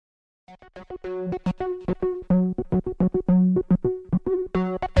Hello,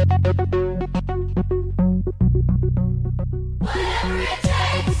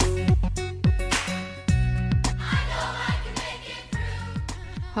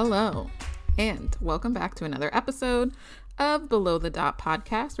 and welcome back to another episode of Below the Dot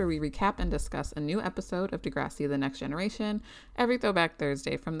podcast, where we recap and discuss a new episode of Degrassi: The Next Generation every Throwback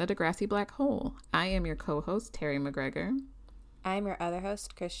Thursday from the Degrassi Black Hole. I am your co-host, Terry McGregor. I'm your other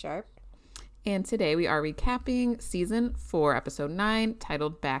host, Chris Sharp. And today we are recapping Season 4, Episode 9,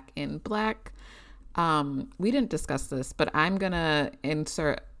 titled Back in Black. We didn't discuss this, but I'm going to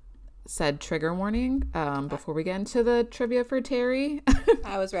insert said trigger warning before we get into the trivia for Terry.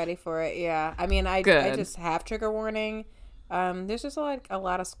 I was ready for it, yeah. I mean, I just have trigger warning. There's just a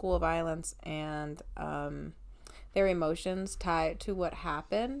lot of school violence and their emotions tied to what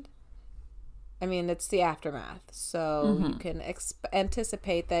happened. I mean, it's the aftermath, so you can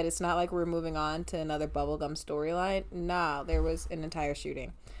anticipate that it's not like we're moving on to another bubblegum storyline. No, there was an entire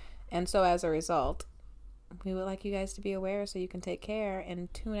shooting. And so as a result, we would like you guys to be aware so you can take care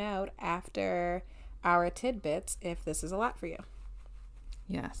and tune out after our tidbits if this is a lot for you.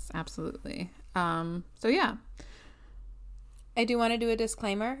 Yes, absolutely. So yeah. I do want to do a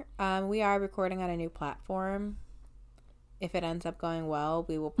disclaimer. We are recording on a new platform. If it ends up going well,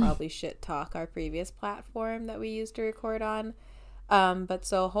 we will probably shit talk our previous platform that we used to record on. But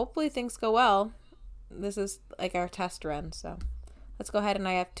so hopefully things go well. This is like our test run. So let's go ahead, and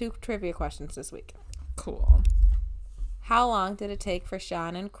I have 2 trivia questions this week. Cool. How long did it take for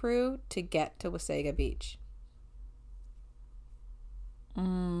Sean and crew to get to Wasaga Beach?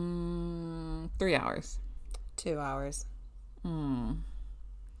 3 hours. 2 hours.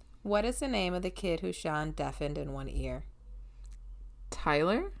 What is the name of the kid who Sean deafened in one ear?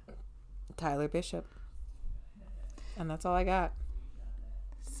 Tyler Bishop. And that's all I got.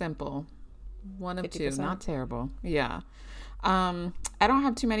 Simple. 1 of 2. 50%. Not terrible. Yeah. I don't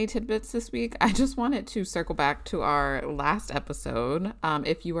have too many tidbits this week. I just wanted to circle back to our last episode.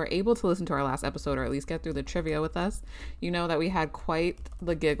 If you were able to listen to our last episode, or at least get through the trivia with us, you know that we had quite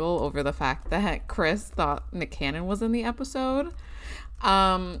the giggle over the fact that Chris thought Nick Cannon was in the episode.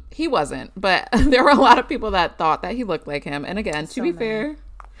 He wasn't, but there were a lot of people that thought that he looked like him. And again, to be fair,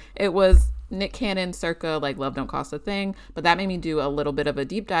 it was Nick Cannon circa like Love Don't Cost a Thing, but that made me do a little bit of a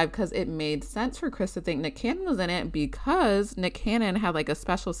deep dive because it made sense for Chris to think Nick Cannon was in it, because Nick Cannon had like a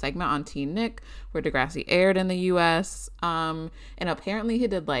special segment on Teen Nick where Degrassi aired in the US, and apparently he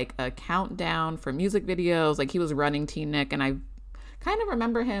did like a countdown for music videos, like he was running Teen Nick, and I kind of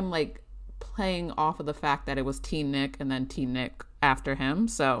remember him like playing off of the fact that it was Teen Nick and then Teen Nick after him.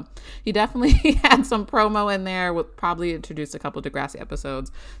 So he definitely had some promo in there, with probably introduced a couple Degrassi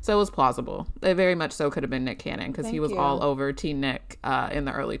episodes, so it was plausible. It very much so could have been Nick Cannon, because he was all over Teen Nick in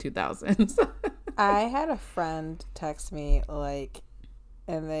the early 2000s. I had a friend text me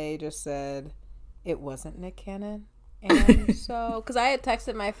and they just said it wasn't Nick Cannon, and so because I had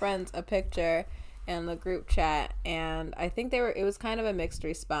texted my friends a picture in the group chat, and I think it was kind of a mixed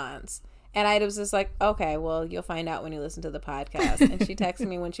response. And I was just like, okay, well, you'll find out when you listen to the podcast. And she texted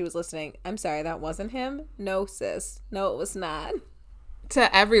me when she was listening, I'm sorry, that wasn't him? No, sis. No, it was not.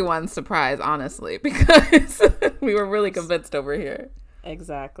 To everyone's surprise, honestly, because we were really convinced over here.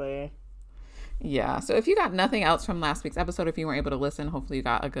 Exactly. Yeah, so if you got nothing else from last week's episode, if you weren't able to listen, hopefully you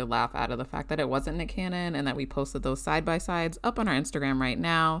got a good laugh out of the fact that it wasn't Nick Cannon, and that we posted those side-by-sides up on our Instagram right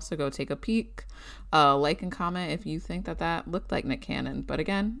now. So go take a peek, like and comment if you think that looked like Nick Cannon. But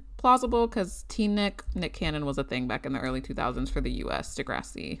again, plausible, because Teen Nick Cannon was a thing back in the early 2000s for the US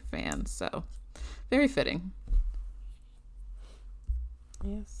Degrassi fans. So very fitting.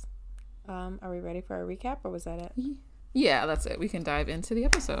 Yes. Are we ready for a recap, or was that it? Yeah, that's it. We can dive into the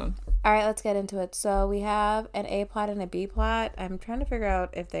episode. All right, let's get into it. So we have an A plot and a B plot. I'm trying to figure out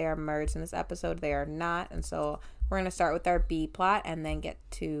if they are merged in this episode. They are not. And so we're going to start with our B plot and then get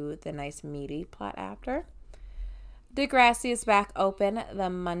to the nice meaty plot after. Degrassi is back open the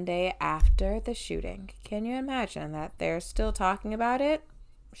Monday after the shooting. Can you imagine that they're still talking about it?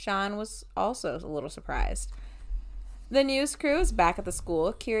 Sean was also a little surprised. The news crew is back at the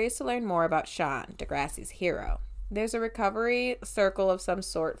school, curious to learn more about Sean, Degrassi's hero. There's a recovery circle of some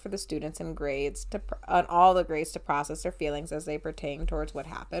sort for the students and grades on all the grades to process their feelings as they pertain towards what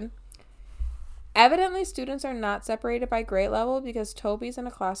happened. Evidently, students are not separated by grade level because Toby's in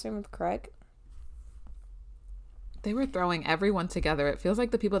a classroom with Craig. They were throwing everyone together. It feels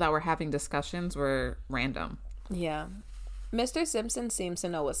like the people that were having discussions were random. Yeah. Mr. Simpson seems to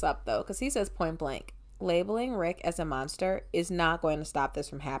know what's up, though, because he says point blank, labeling Rick as a monster is not going to stop this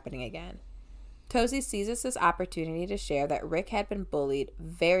from happening again. Tozy seizes this opportunity to share that Rick had been bullied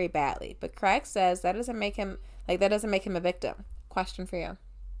very badly, but Craig says that doesn't make him a victim. Question for you.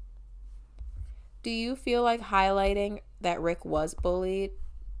 Do you feel like highlighting that Rick was bullied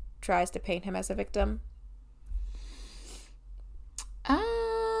tries to paint him as a victim?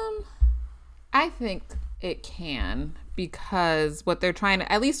 I think it can, because what they're trying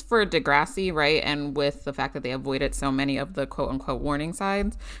to, at least for Degrassi, right, and with the fact that they avoided so many of the quote-unquote warning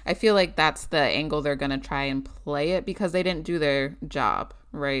signs, I feel like that's the angle they're going to try and play it, because they didn't do their job,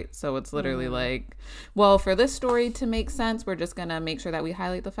 right? So it's literally like, well, for this story to make sense, we're just going to make sure that we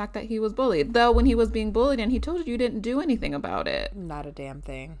highlight the fact that he was bullied. Though when he was being bullied and he told you didn't do anything about it. Not a damn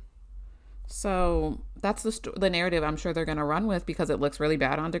thing. So that's the narrative I'm sure they're going to run with, because it looks really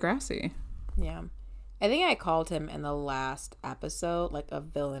bad on Degrassi. Yeah. I think I called him in the last episode like a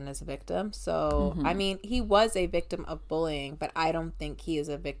villainous victim. So, I mean, he was a victim of bullying, but I don't think he is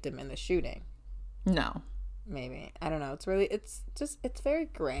a victim in the shooting. No. Maybe. I don't know. It's very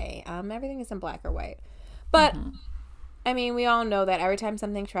gray. Everything isn't black or white. But, I mean, we all know that every time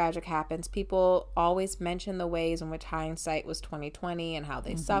something tragic happens, people always mention the ways in which hindsight was 20/20 and how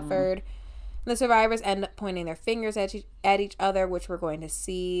they suffered. The survivors end up pointing their fingers at each other, which we're going to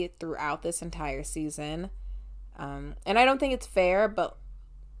see throughout this entire season. And I don't think it's fair, but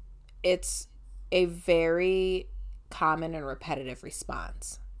it's a very common and repetitive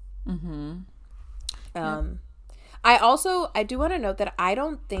response. I do want to note that I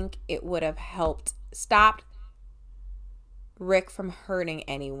don't think it would have stopped Rick from hurting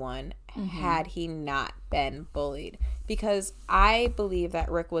anyone had he not been bullied, because I believe that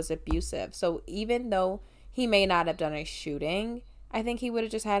Rick was abusive. So even though he may not have done a shooting, I think he would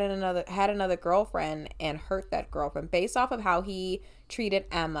have just had another girlfriend and hurt that girlfriend based off of how he treated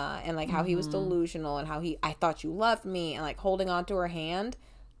Emma and like how he was delusional and how I thought you loved me and like holding on to her hand.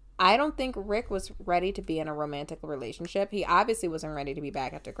 I don't think Rick was ready to be in a romantic relationship. He obviously wasn't ready to be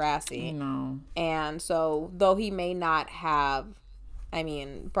back at Degrassi. No. And so, though he may not have,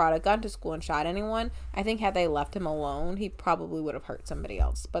 brought a gun to school and shot anyone, I think had they left him alone, he probably would have hurt somebody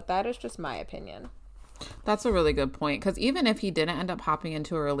else. But that is just my opinion. That's a really good point. Because even if he didn't end up hopping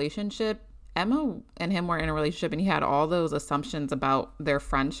into a relationship, Emma and him were in a relationship and he had all those assumptions about their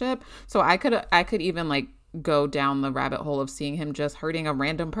friendship. So I could even like go down the rabbit hole of seeing him just hurting a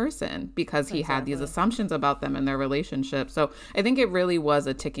random person because he had these assumptions about them and their relationship. So I think it really was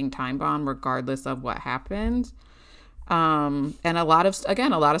a ticking time bomb regardless of what happened. And a lot of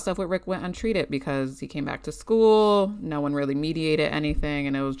stuff with Rick went untreated because he came back to school. No one really mediated anything.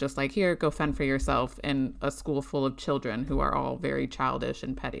 And it was just like, here, go fend for yourself in a school full of children who are all very childish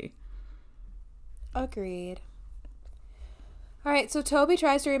and petty. Agreed. All right, so Toby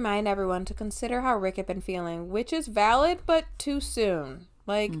tries to remind everyone to consider how Rick had been feeling, which is valid, but too soon.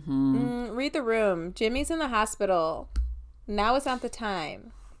 Like, read the room. Jimmy's in the hospital. Now is not the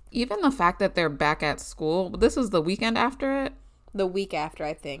time. Even the fact that they're back at school, this was the weekend after it? The week after,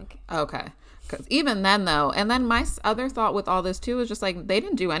 I think. Okay. Because even then, though, and then my other thought with all this, too, is just like, they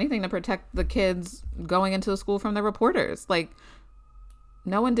didn't do anything to protect the kids going into the school from the reporters. Like,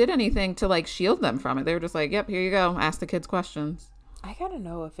 no one did anything to, like, shield them from it. They were just like, yep, here you go. Ask the kids questions. I gotta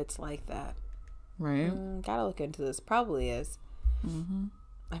know if it's like that. Right. Gotta look into this. Probably is.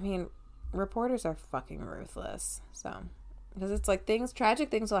 I mean, reporters are fucking ruthless. So, because it's like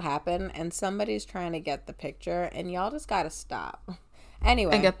tragic things will happen and somebody's trying to get the picture and y'all just gotta stop.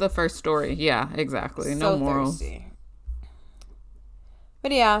 Anyway. And get the first story. Yeah, exactly. No morals. Thirsty.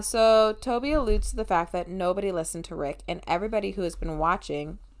 But yeah, so Toby alludes to the fact that nobody listened to Rick, and everybody who has been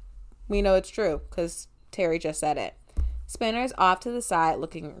watching, we know it's true, because Terry just said it. Spinner's off to the side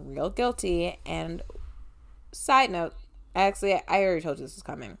looking real guilty, and side note, actually, I already told you this was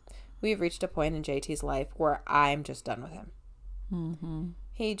coming. We've reached a point in JT's life where I'm just done with him.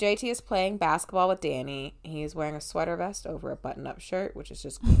 JT is playing basketball with Danny. He's wearing a sweater vest over a button-up shirt, which is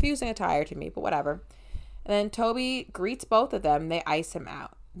just confusing attire to me, but whatever. And then Toby greets both of them. They ice him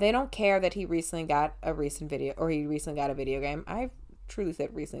out. They don't care that he recently got a video game. I truly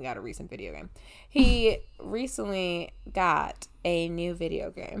said recently got a recent video game. He recently got a new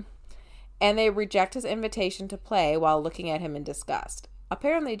video game. And they reject his invitation to play while looking at him in disgust.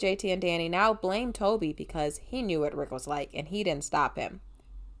 Apparently, JT and Danny now blame Toby because he knew what Rick was like and he didn't stop him.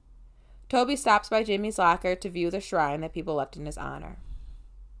 Toby stops by Jimmy's locker to view the shrine that people left in his honor.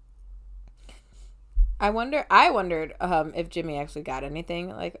 I wondered if Jimmy actually got anything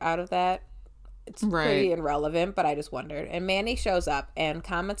like out of that. It's pretty irrelevant, but I just wondered. And Manny shows up and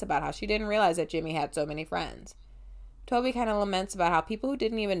comments about how she didn't realize that Jimmy had so many friends. Toby kind of laments about how people who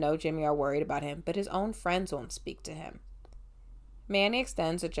didn't even know Jimmy are worried about him, but his own friends won't speak to him. Manny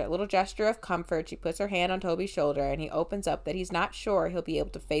extends a little gesture of comfort. She puts her hand on Toby's shoulder, and he opens up that he's not sure he'll be able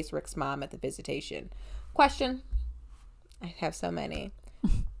to face Rick's mom at the visitation. Question. I have so many.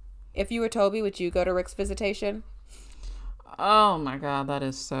 If you were Toby, would you go to Rick's visitation? Oh my God, that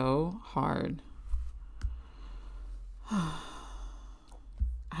is so hard.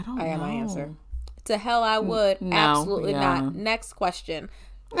 I don't know. I have my answer. To hell I would. No, absolutely yeah. not. Next question.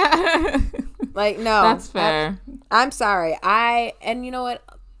 Like, no. That's fair. I'm sorry. And you know what?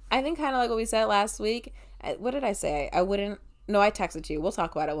 I think kind of like what we said last week. What did I say? I wouldn't. No, I texted you. We'll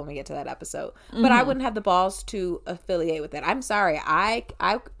talk about it when we get to that episode. But I wouldn't have the balls to affiliate with it. I'm sorry.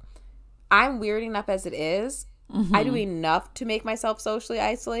 I'm weird enough as it is. I do enough to make myself socially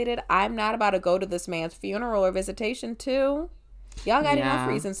isolated. I'm not about to go to this man's funeral or visitation too. Y'all got enough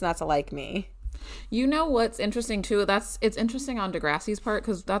reasons not to like me. You know what's interesting too? It's interesting on Degrassi's part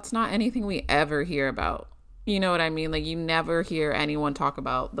because that's not anything we ever hear about. You know what I mean? Like, you never hear anyone talk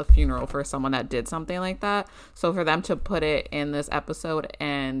about the funeral for someone that did something like that. So for them to put it in this episode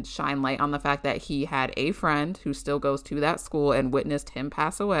and shine light on the fact that he had a friend who still goes to that school and witnessed him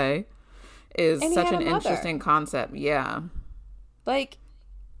pass away is such an interesting concept. Yeah. Like,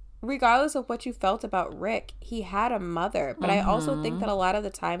 regardless of what you felt about Rick, he had a mother. But I also think that a lot of the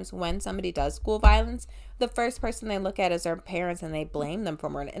times when somebody does school violence, the first person they look at is their parents and they blame them for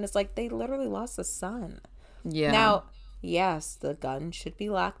murder. And it's like, they literally lost a son. Yeah. Now, yes, the gun should be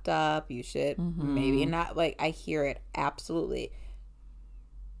locked up. You should maybe not. Like, I hear it. Absolutely.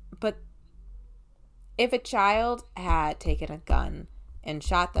 But if a child had taken a gun and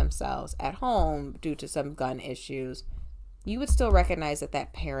shot themselves at home due to some gun issues, you would still recognize that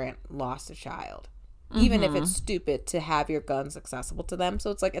that parent lost a child. Even if it's stupid to have your guns accessible to them. So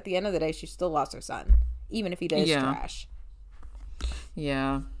it's like, at the end of the day, she still lost her son. Even if he does trash.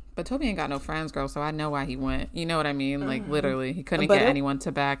 Yeah. But Toby ain't got no friends, girl, so I know why he went. You know what I mean? Like, literally, he couldn't get anyone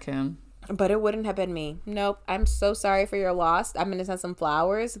to back him. But it wouldn't have been me. Nope. I'm so sorry for your loss. I'm going to send some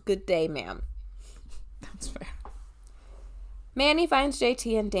flowers. Good day, ma'am. That's fair. Manny finds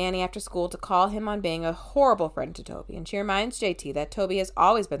JT and Danny after school to call him on being a horrible friend to Toby, and she reminds JT that Toby has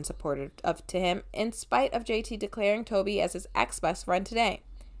always been supportive to him in spite of JT declaring Toby as his ex-best friend today.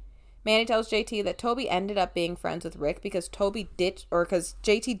 Manny tells JT that Toby ended up being friends with Rick because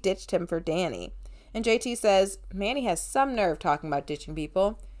JT ditched him for Danny. And JT says Manny has some nerve talking about ditching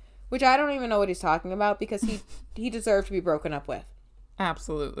people, which I don't even know what he's talking about because he deserved to be broken up with.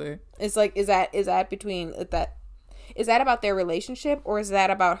 Absolutely. It's like, is that about their relationship, or is that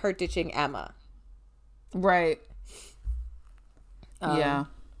about her ditching Emma? Right. Yeah.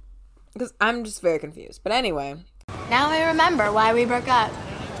 Because I'm just very confused. But anyway. Now I remember why we broke up.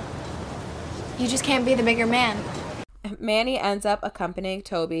 You just can't be the bigger man. Manny ends up accompanying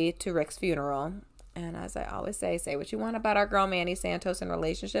Toby to Rick's funeral. And as I always say what you want about our girl Manny Santos in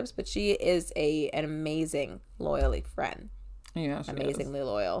relationships, but she is an amazing, loyally friend. Yeah, she amazingly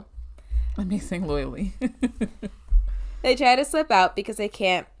loyal. Amazing loyally. They try to slip out because they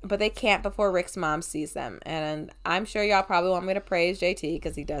can't before Rick's mom sees them. And I'm sure y'all probably want me to praise JT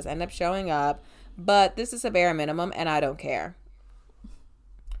because he does end up showing up. But this is a bare minimum, and I don't care.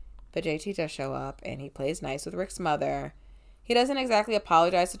 But JT does show up, and he plays nice with Rick's mother. He doesn't exactly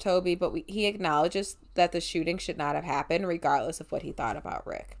apologize to Toby, but he acknowledges that the shooting should not have happened, regardless of what he thought about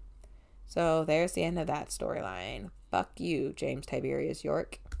Rick. So there's the end of that storyline. Fuck you, James Tiberius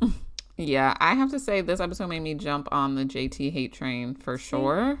York. Yeah, I have to say this episode made me jump on the JT hate train for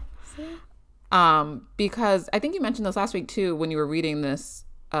sure. Because I think you mentioned this last week too when you were reading this,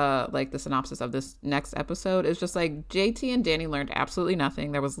 like the synopsis of this next episode. It's just like JT and Danny learned absolutely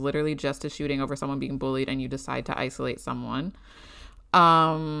nothing. There was literally just a shooting over someone being bullied, and you decide to isolate someone.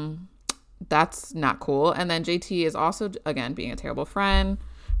 That's not cool. And then JT is also, again, being a terrible friend.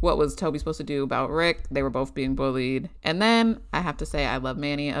 What was Toby supposed to do about Rick? They were both being bullied. And then I have to say I love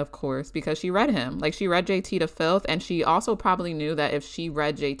Manny, of course, because she read him. Like, she read JT to filth, and she also probably knew that if she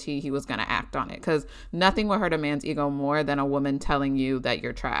read JT, he was going to act on it, because nothing will hurt a man's ego more than a woman telling you that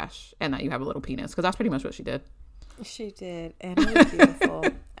you're trash and that you have a little penis, because that's pretty much what she did. She did, and it was beautiful,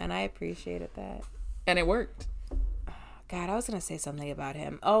 and I appreciated that. And it worked. God, I was going to say something about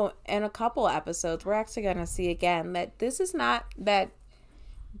him. Oh, in a couple episodes, we're actually going to see again that this is not that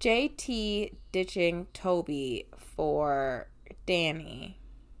JT ditching Toby for Danny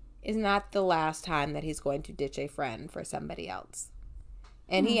is not the last time that he's going to ditch a friend for somebody else.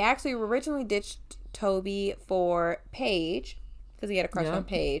 And he actually originally ditched Toby for Paige because he had a crush on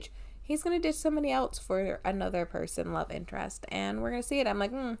Paige. He's going to ditch somebody else for another person, love interest. And we're going to see it. I'm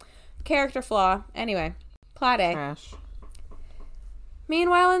like, character flaw. Anyway, plot A. Trash.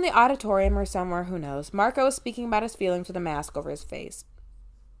 Meanwhile, in the auditorium or somewhere, who knows, Marco is speaking about his feelings with a mask over his face.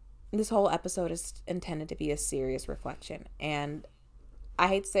 This whole episode is intended to be a serious reflection. And I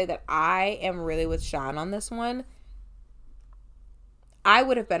hate to say that I am really with Sean on this one. I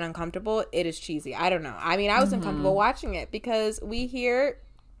would have been uncomfortable. It is cheesy. I don't know. I mean, I was uncomfortable watching it because we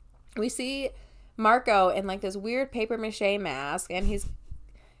see Marco in like this weird paper mache mask and he's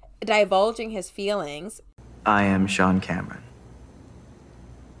divulging his feelings. I am Sean Cameron.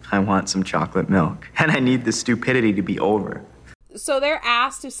 I want some chocolate milk, and I need the stupidity to be over. So they're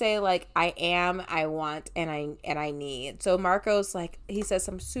asked to say like, I am, I want, and I need. So Marco's like, he says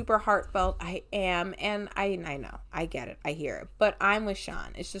some super heartfelt, I am, and I know, I get it, I hear it, but I'm with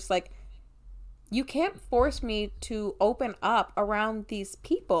Sean. It's just like, you can't force me to open up around these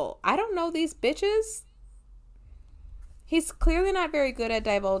people. I don't know these bitches. He's clearly not very good at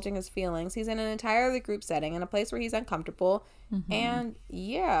divulging his feelings. He's in an entirely group setting in a place where he's uncomfortable. And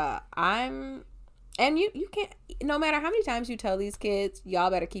yeah, and you can't, no matter how many times you tell these kids, y'all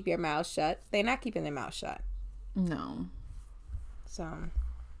better keep your mouths shut, they're not keeping their mouths shut. No. So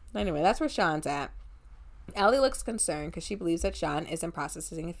anyway, that's where Sean's at. Ellie looks concerned because she believes that Sean isn't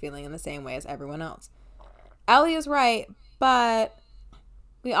processing a feeling in the same way as everyone else. Ellie is right, but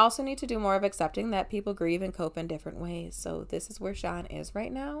we also need to do more of accepting that people grieve and cope in different ways. So this is where Sean is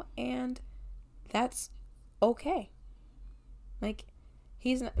right now, and that's okay. Like,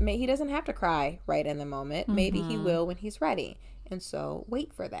 he doesn't have to cry right in the moment. Maybe he will when he's ready. And so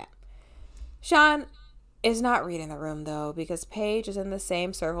wait for that. Sean is not reading the room, though, because Paige is in the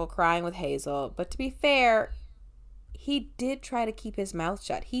same circle crying with Hazel. But to be fair, he did try to keep his mouth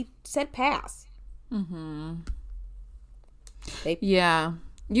shut. He said pass. Yeah.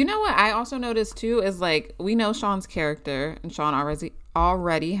 You know what I also noticed, too, is, like, we know Sean's character, and Sean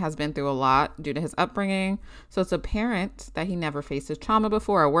already has been through a lot due to his upbringing. So it's apparent that he never faced his trauma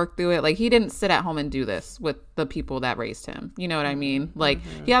before or worked through it. Like, he didn't sit at home and do this with the people that raised him. You know what I mean? Like,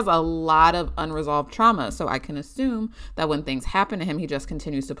 he has a lot of unresolved trauma. So I can assume that when things happen to him, he just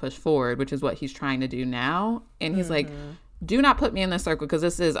continues to push forward, which is what he's trying to do now. And he's like, do not put me in this circle because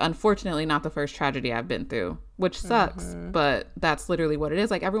this is unfortunately not the first tragedy I've been through, which sucks, but that's literally what it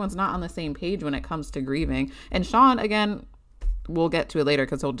is. Like, everyone's not on the same page when it comes to grieving. And Sean, again, we'll get to it later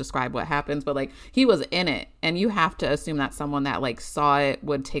because he'll describe what happens, but like, he was in it, and you have to assume that someone that like saw it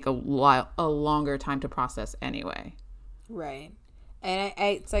would take a longer time to process anyway. Right. And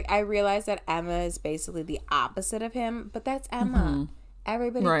it's like, I realize that Emma is basically the opposite of him, but that's Emma.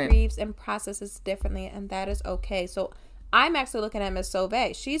 Everybody grieves and processes differently, and that is okay. So I'm actually looking at Miss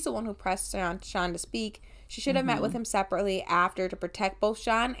Sauvé. She's the one who pressed on Sean to speak. She should have met with him separately after to protect both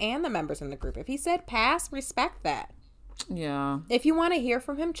Sean and the members in the group. If he said pass, respect that. Yeah. If you want to hear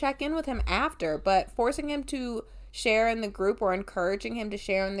from him, check in with him after. But forcing him to share in the group or encouraging him to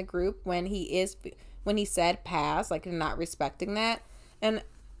share in the group when he said pass, like, not respecting that. And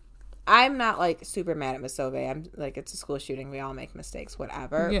I'm not like super mad at Miss Sauvé. I'm like, it's a school shooting. We all make mistakes,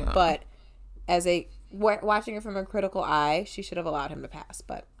 whatever. Yeah. But as watching it from a critical eye, she should have allowed him to pass.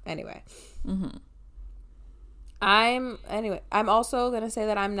 But anyway. I'm also going to say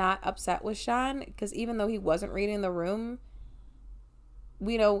that I'm not upset with Sean because even though he wasn't reading the room,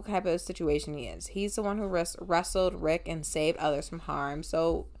 we know what type of situation he is. He's the one who wrestled Rick and saved others from harm.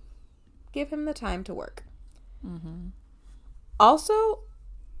 So give him the time to work. Also,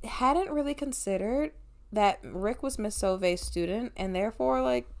 hadn't really considered that Rick was Miss Sauvé's student, and therefore,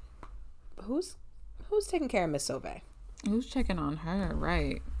 like, who's taking care of Miss Sauvé? Who's checking on her,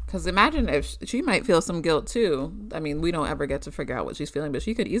 right? Because imagine if she might feel some guilt too. I mean, we don't ever get to figure out what she's feeling, but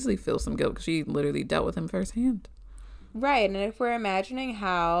she could easily feel some guilt because she literally dealt with him firsthand. Right, and if we're imagining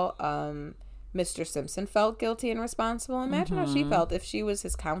how Mr. Simpson felt guilty and responsible, imagine how she felt if she was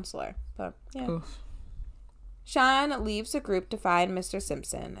his counselor. But yeah. Oof. Sean leaves the group to find Mr.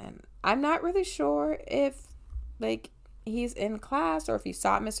 Simpson, and I'm not really sure if, like, he's in class or if he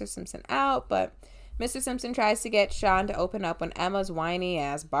sought Mr. Simpson out, but Mr. Simpson tries to get Sean to open up when Emma's whiny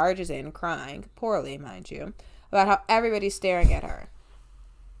ass barges in, crying, poorly, mind you, about how everybody's staring at her.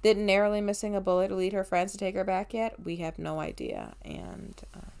 Did narrowly missing a bullet lead her friends to take her back yet? We have no idea, and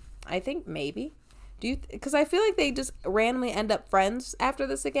I think maybe. Because I feel like they just randomly end up friends after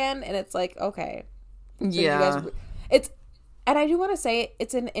this again, and it's like, okay. So yeah. And I do want to say,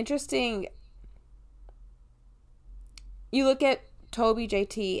 it's an interesting, you look at Toby,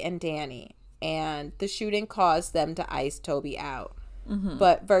 JT, and Danny, and the shooting caused them to ice Toby out.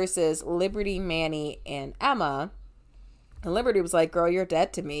 But versus Liberty, Manny, and Emma, and Liberty was like, girl, you're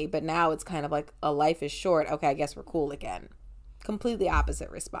dead to me. But now it's kind of like a life is short. Okay, I guess we're cool again. Completely opposite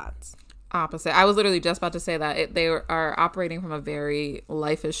response. opposite. I was literally just about to say that they are operating from a very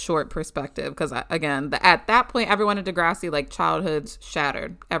life is short perspective because, again, at that point, everyone in Degrassi, like, childhood's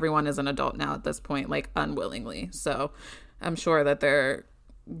shattered. Everyone is an adult now at this point, like, unwillingly. So I'm sure that they're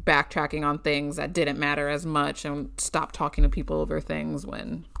backtracking on things that didn't matter as much and stopped talking to people over things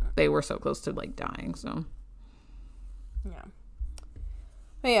when they were so close to, like, dying. So yeah.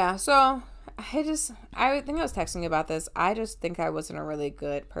 But yeah, so I think I was texting you about this. I just think I wasn't a really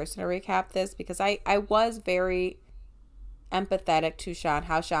good person to recap this because I was very empathetic to Sean,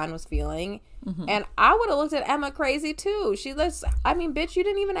 how Sean was feeling. Mm-hmm. And I would have looked at Emma crazy too. Bitch, you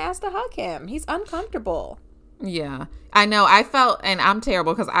didn't even ask to hug him. He's uncomfortable. Yeah, I know. I felt, and I'm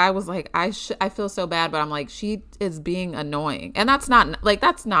terrible because I was like, I feel so bad, but I'm like, she is being annoying. And that's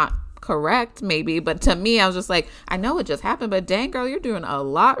not correct, maybe, but to me, I was just like, I know it just happened, but dang, girl, you're doing a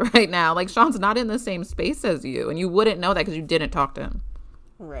lot right now. Like, Sean's not in the same space as you, and you wouldn't know that because you didn't talk to him.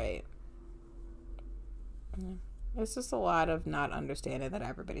 Right. It's just a lot of not understanding that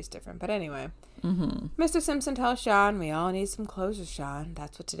everybody's different. But anyway, Mr. Simpson tells Sean, we all need some closure, Sean.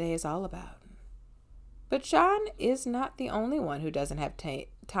 That's what today is all about. But Sean is not the only one who doesn't have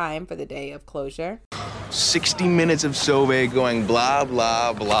time for the day of closure. 60 minutes of Sauvé going blah,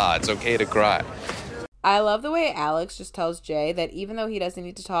 blah, blah. It's okay to cry. I love the way Alex just tells Jay that even though he doesn't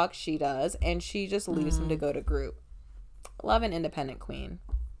need to talk, she does. And she just leaves him to go to group. Love an independent queen.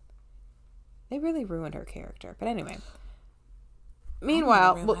 They really ruined her character. But anyway.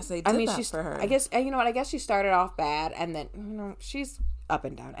 Meanwhile, I guess, you know what? I guess she started off bad and then, she's up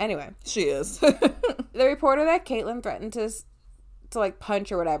and down. Anyway. She is. The reporter that Caitlin threatened to like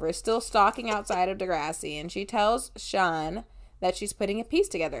punch or whatever is still stalking outside of Degrassi, and she tells Sean that she's putting a piece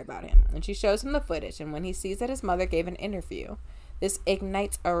together about him, and she shows him the footage, and when he sees that his mother gave an interview, this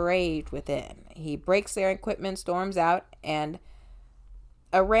ignites a rage within. He breaks their equipment, storms out, and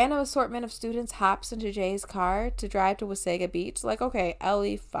a random assortment of students hops into Jay's car to drive to Wasaga Beach. Like, okay,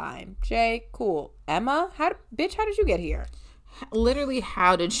 Ellie, fine. Jay, cool. Emma, how did you get here? Literally,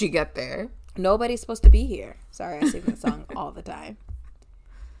 how did she get there? Nobody's supposed to be here. Sorry, I sing the song all the time.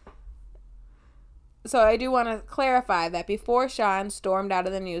 So I do want to clarify that before Sean stormed out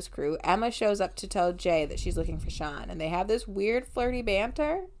of the news crew, Emma shows up to tell Jay that she's looking for Sean. And they have this weird flirty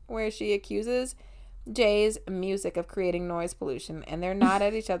banter where she accuses Jay's music of creating noise pollution. And they're not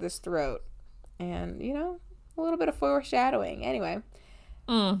at each other's throat. And, a little bit of foreshadowing. Anyway.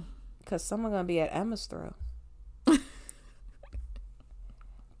 Because someone's going to be at Emma's throat.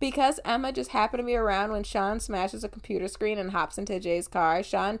 Because Emma just happened to be around when Sean smashes a computer screen and hops into Jay's car,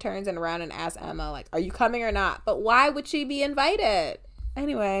 Sean turns around and asks Emma, like, are you coming or not? But why would she be invited?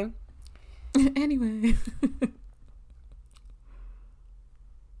 Anyway.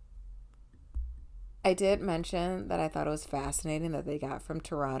 I did mention that I thought it was fascinating that they got from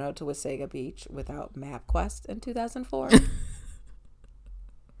Toronto to Wasaga Beach without MapQuest in 2004.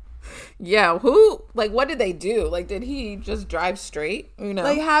 Yeah, what did they do? Like, did he just drive straight?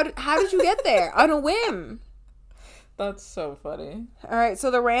 Like, how did you get there? On a whim. That's so funny. All right,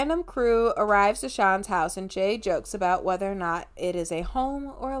 so the random crew arrives to Sean's house, and Jay jokes about whether or not it is a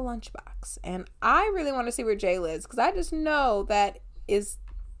home or a lunchbox. And I really want to see where Jay lives, because I just know that is,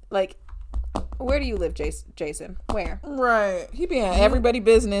 like, where do you live, Jason? Where? Right. He be in everybody's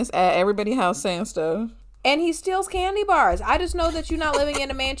business, at everybody's house saying stuff. And he steals candy bars. I just know that you're not living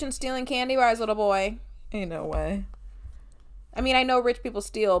in a mansion stealing candy bars, little boy. Ain't no way. I mean, I know rich people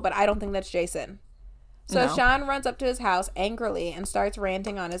steal, but I don't think that's Jason. So no. Sean runs up to his house angrily and starts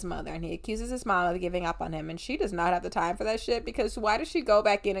ranting on his mother. And he accuses his mom of giving up on him. And she does not have the time for that shit, because why does she go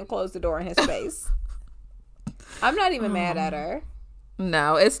back in and close the door in his face? I'm not even mad at her.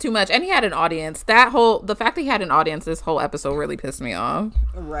 No, it's too much. And he had an audience. The fact that he had an audience this whole episode really pissed me off.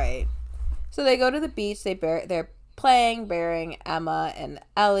 Right. So they go to the beach. They're playing, burying Emma and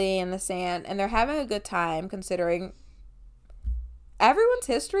Ellie in the sand, and they're having a good time considering everyone's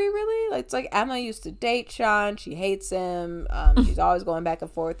history, really. It's like Emma used to date Sean. She hates him. She's always going back and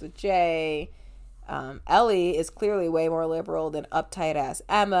forth with Jay. Ellie is clearly way more liberal than uptight-ass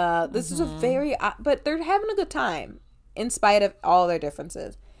Emma. This is but they're having a good time in spite of all their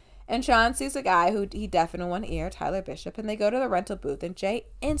differences. And Sean sees a guy who he deaf in one ear, Tyler Bishop, and they go to the rental booth, and Jay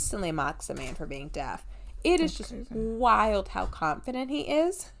instantly mocks the man for being deaf. That's just crazy. Wild how confident he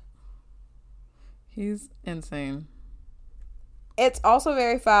is. He's insane. It's also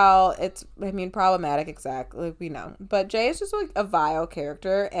very foul. It's, problematic, exactly. We know. But Jay is just like a vile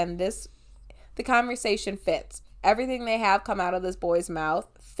character, and the conversation fits. Everything they have come out of this boy's mouth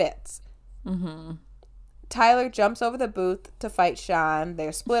fits. Mm-hmm. Tyler jumps over the booth to fight Sean.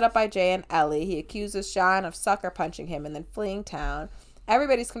 They're split up by Jay and Ellie. He accuses Sean of sucker punching him and then fleeing town.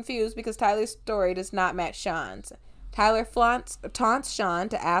 Everybody's confused because Tyler's story does not match Sean's. Tyler taunts Sean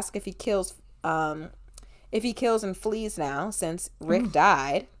to ask if he kills and flees now since Rick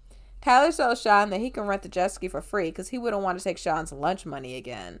died. Tyler tells Sean that he can rent the jet ski for free because he wouldn't want to take Sean's lunch money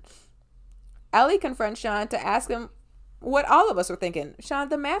again. Ellie confronts Sean to ask him what all of us were thinking. Sean,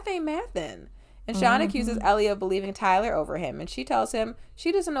 the math ain't mathin'. And Sean accuses Ellie of believing Tyler over him, and she tells him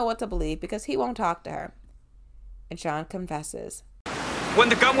she doesn't know what to believe because he won't talk to her. And Sean confesses. When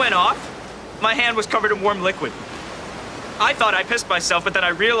the gun went off, my hand was covered in warm liquid. I thought I pissed myself, but then I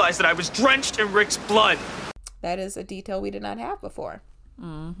realized that I was drenched in Rick's blood. That is a detail we did not have before.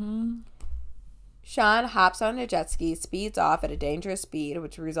 Sean hops on a jet ski, speeds off at a dangerous speed,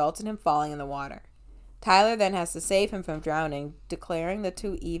 which results in him falling in the water. Tyler then has to save him from drowning, declaring the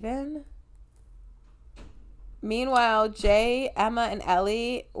two even. Meanwhile, Jay, Emma, and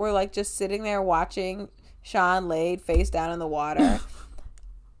Ellie were like just sitting there watching Sean laid face down in the water.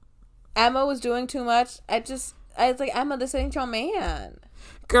 Emma was doing too much. I was like, Emma, this ain't your man.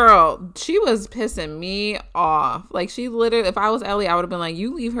 Girl, she was pissing me off. Like, she literally, if I was Ellie, I would have been like,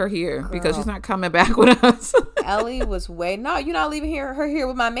 you leave her here because she's not coming back with us. Ellie was no, you're not leaving her here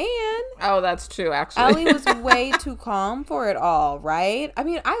with my man. Oh, that's true, actually. Ellie was way too calm for it all, right? I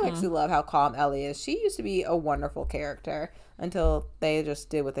mean, I actually love how calm Ellie is. She used to be a wonderful character until they just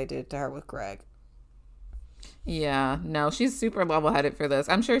did what they did to her with Greg. Yeah, no, she's super level-headed for this.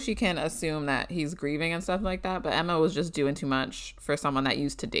 I'm sure she can assume that he's grieving and stuff like that, but Emma was just doing too much for someone that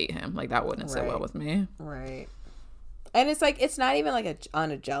used to date him. Like, that wouldn't sit well with me. Right. And it's like, it's not even like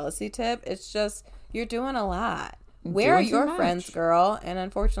on a jealousy tip. It's just, you're doing a lot. Where are your friends, girl? And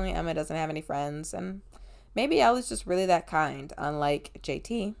unfortunately, Emma doesn't have any friends. And maybe Ellie's just really that kind, unlike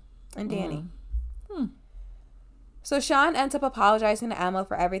JT and Danny. So Sean ends up apologizing to Emma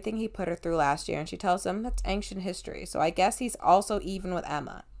for everything he put her through last year, and she tells him that's ancient history. So I guess he's also even with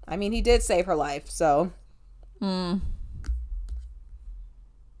Emma. I mean, he did save her life, so.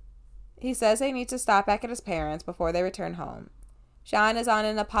 He says they need to stop back at his parents before they return home. Sean is on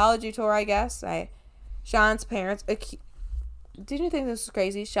an apology tour, I guess. Sean's parents didn't you think this was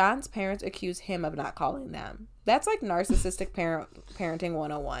crazy? Sean's parents accuse him of not calling them. That's like narcissistic parenting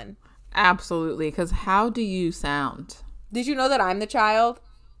 101. Absolutely, because how do you sound? Did you know that I'm the child?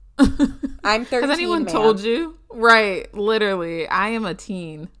 I'm 13, Has anyone told you? Right, literally. I am a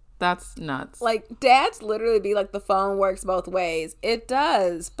teen. That's nuts. Like, dads literally be like, the phone works both ways. It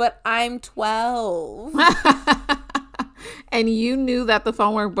does, but I'm 12. And you knew that the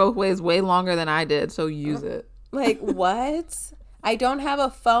phone worked both ways way longer than I did, so use it. Like, what? I don't have a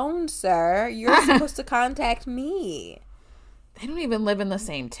phone, sir. You're supposed to contact me. They don't even live in the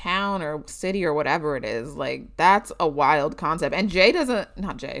same town or city or whatever it is. Like, that's a wild concept. And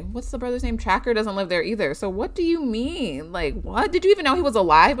what's the brother's name? Tracker doesn't live there either. So what do you mean? Like, what? Did you even know he was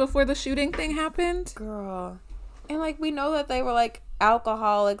alive before the shooting thing happened? Girl. And, like, we know that they were, like,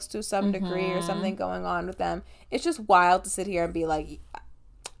 alcoholics to some degree or something going on with them. It's just wild to sit here and be like,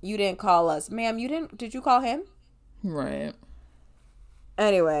 you didn't call us. Ma'am, did you call him? Right.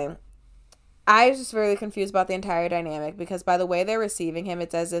 Anyway, I was just really confused about the entire dynamic because by the way they're receiving him,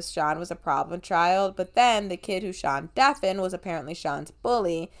 it's as if Sean was a problem child, but then the kid who Sean deafened was apparently Sean's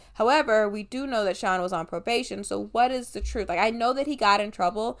bully. However, we do know that Sean was on probation, so what is the truth? Like, I know that he got in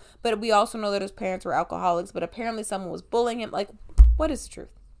trouble, but we also know that his parents were alcoholics, but apparently someone was bullying him. Like, what is the truth?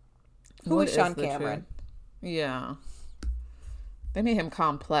 Who is Sean Cameron? Yeah. They made him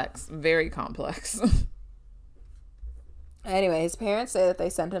complex. Very complex. Anyway, his parents say that they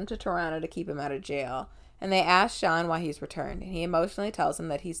sent him to Toronto to keep him out of jail. And they ask Sean why he's returned. And he emotionally tells them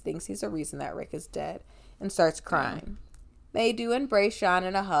that he thinks he's the reason that Rick is dead. And starts crying. They do embrace Sean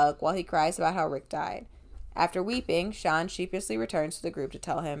in a hug while he cries about how Rick died. After weeping, Sean sheepishly returns to the group to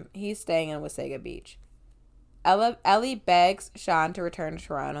tell him he's staying in Wasaga Beach. Ellie begs Sean to return to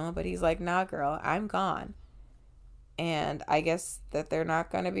Toronto. But he's like, nah, girl, I'm gone. And I guess that they're not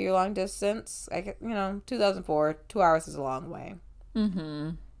going to be long distance. 2004, 2 hours is a long way.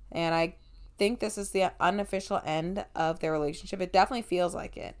 And I think this is the unofficial end of their relationship. It definitely feels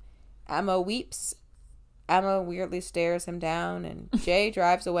like it. Emma weeps. Emma weirdly stares him down. And Jay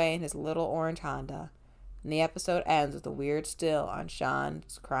drives away in his little orange Honda. And the episode ends with a weird still on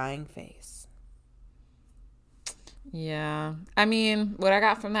Sean's crying face. Yeah. I mean, what I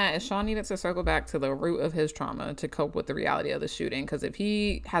got from that is Sean needed to circle back to the root of his trauma to cope with the reality of the shooting. Because if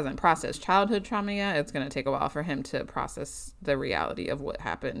he hasn't processed childhood trauma yet, it's going to take a while for him to process the reality of what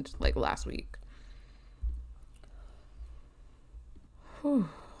happened like last week. Whew.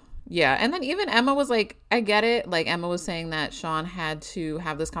 Yeah. And then even Emma was like, I get it. Like, Emma was saying that Sean had to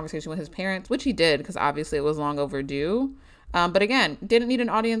have this conversation with his parents, which he did because obviously it was long overdue. But again, didn't need an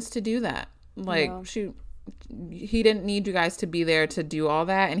audience to do that. Like, No. he didn't need you guys to be there to do all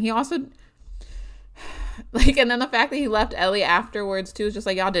that. And he also, like, and then the fact that he left Ellie afterwards too is just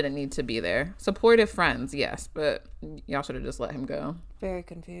like, y'all didn't need to be there. Supportive friends, yes, but y'all should have just let him go. Very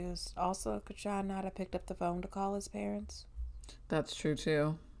confused. Also, could Sean not have picked up the phone to call his parents? That's true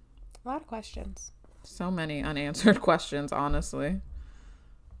too. A lot of questions. So many unanswered questions, honestly.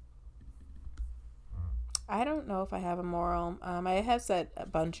 I don't know if I have a moral. I have said a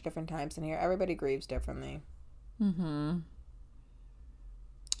bunch of different times in here. Everybody grieves differently.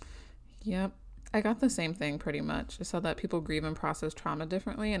 Yep. I got the same thing pretty much. I said that people grieve and process trauma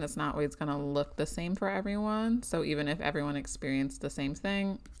differently, and it's not always going to look the same for everyone. So even if everyone experienced the same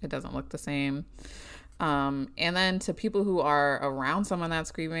thing, it doesn't look the same. And then to people who are around someone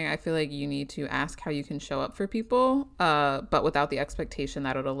that's grieving, I feel like you need to ask how you can show up for people, but without the expectation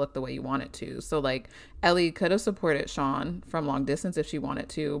that it'll look the way you want it to. So like Ellie could have supported Sean from long distance if she wanted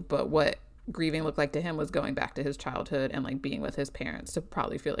to, but what grieving looked like to him was going back to his childhood and like being with his parents to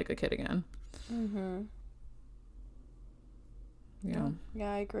probably feel like a kid again. Yeah,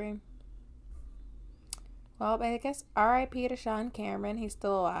 I agree. Well, I guess R.I.P. to Sean Cameron. He's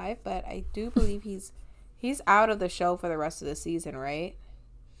still alive, but I do believe he's out of the show for the rest of the season, right?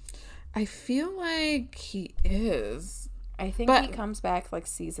 I feel like he is. I think he comes back like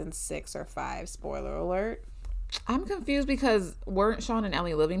season 6 or 5. Spoiler alert. I'm confused because weren't Sean and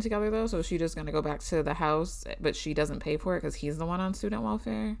Ellie living together though? So is she just gonna go back to the house, but she doesn't pay for it because he's the one on student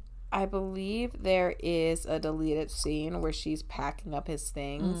welfare? I believe there is a deleted scene where she's packing up his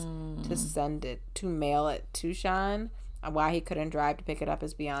things to mail it to Sean. Why he couldn't drive to pick it up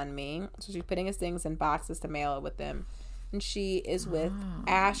is beyond me. So she's putting his things in boxes to mail it with him. And she is with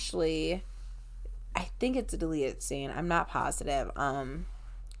Ashley. I think it's a deleted scene. I'm not positive. And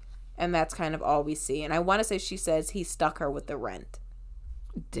that's kind of all we see. And I want to say she says he stuck her with the rent.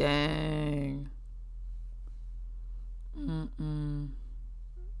 Dang.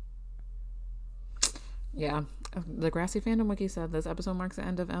 Yeah, the Degrassi fandom wiki said this episode marks the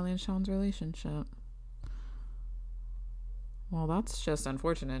end of Ellie and Sean's relationship. Well, that's just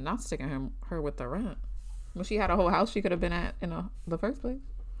unfortunate. Not sticking her with the rent. Well, she had a whole house she could have been at in the first place.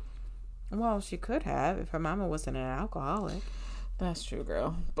 Well, she could have if her mama wasn't an alcoholic. That's true,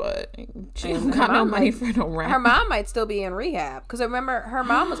 girl. But she don't got no money for no rent. Her mom might still be in rehab. Because remember, her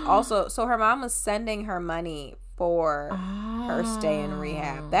mom was also... So her mom was sending her money for her stay in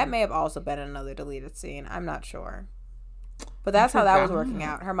rehab. That may have also been another deleted scene. I'm not sure. But that's how that was working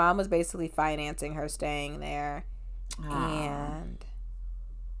out. Her mom was basically financing her staying there. And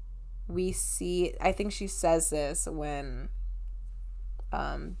we see... I think she says this when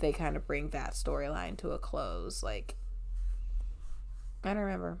they kind of bring that storyline to a close. Like... I don't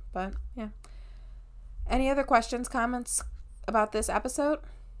remember, but yeah. Any other questions, comments about this episode?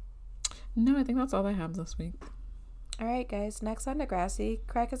 No, I think that's all I have this week. All right, guys. Next on Degrassi,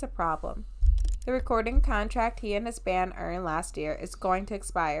 Craig has a problem. The recording contract he and his band earned last year is going to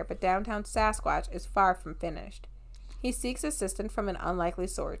expire, but Downtown Sasquatch is far from finished. He seeks assistance from an unlikely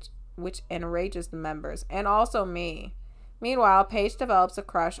source, which enrages the members, and also me. Meanwhile, Paige develops a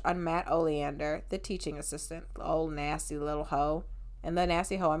crush on Matt Oleander, the teaching assistant. The old nasty little hoe. And the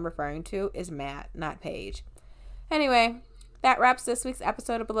nasty hoe I'm referring to is Matt, not Paige. Anyway, that wraps this week's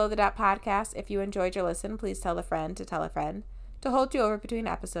episode of Below the Dot podcast. If you enjoyed your listen, please tell a friend to tell a friend. To hold you over between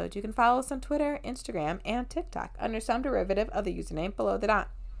episodes, you can follow us on Twitter, Instagram, and TikTok under some derivative of the username Below the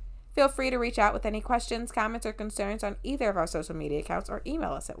Dot. Feel free to reach out with any questions, comments, or concerns on either of our social media accounts or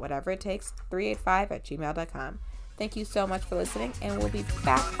email us at whateveritakes385@gmail.com. Thank you so much for listening, and we'll be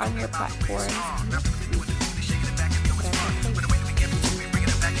back on your platforms next week.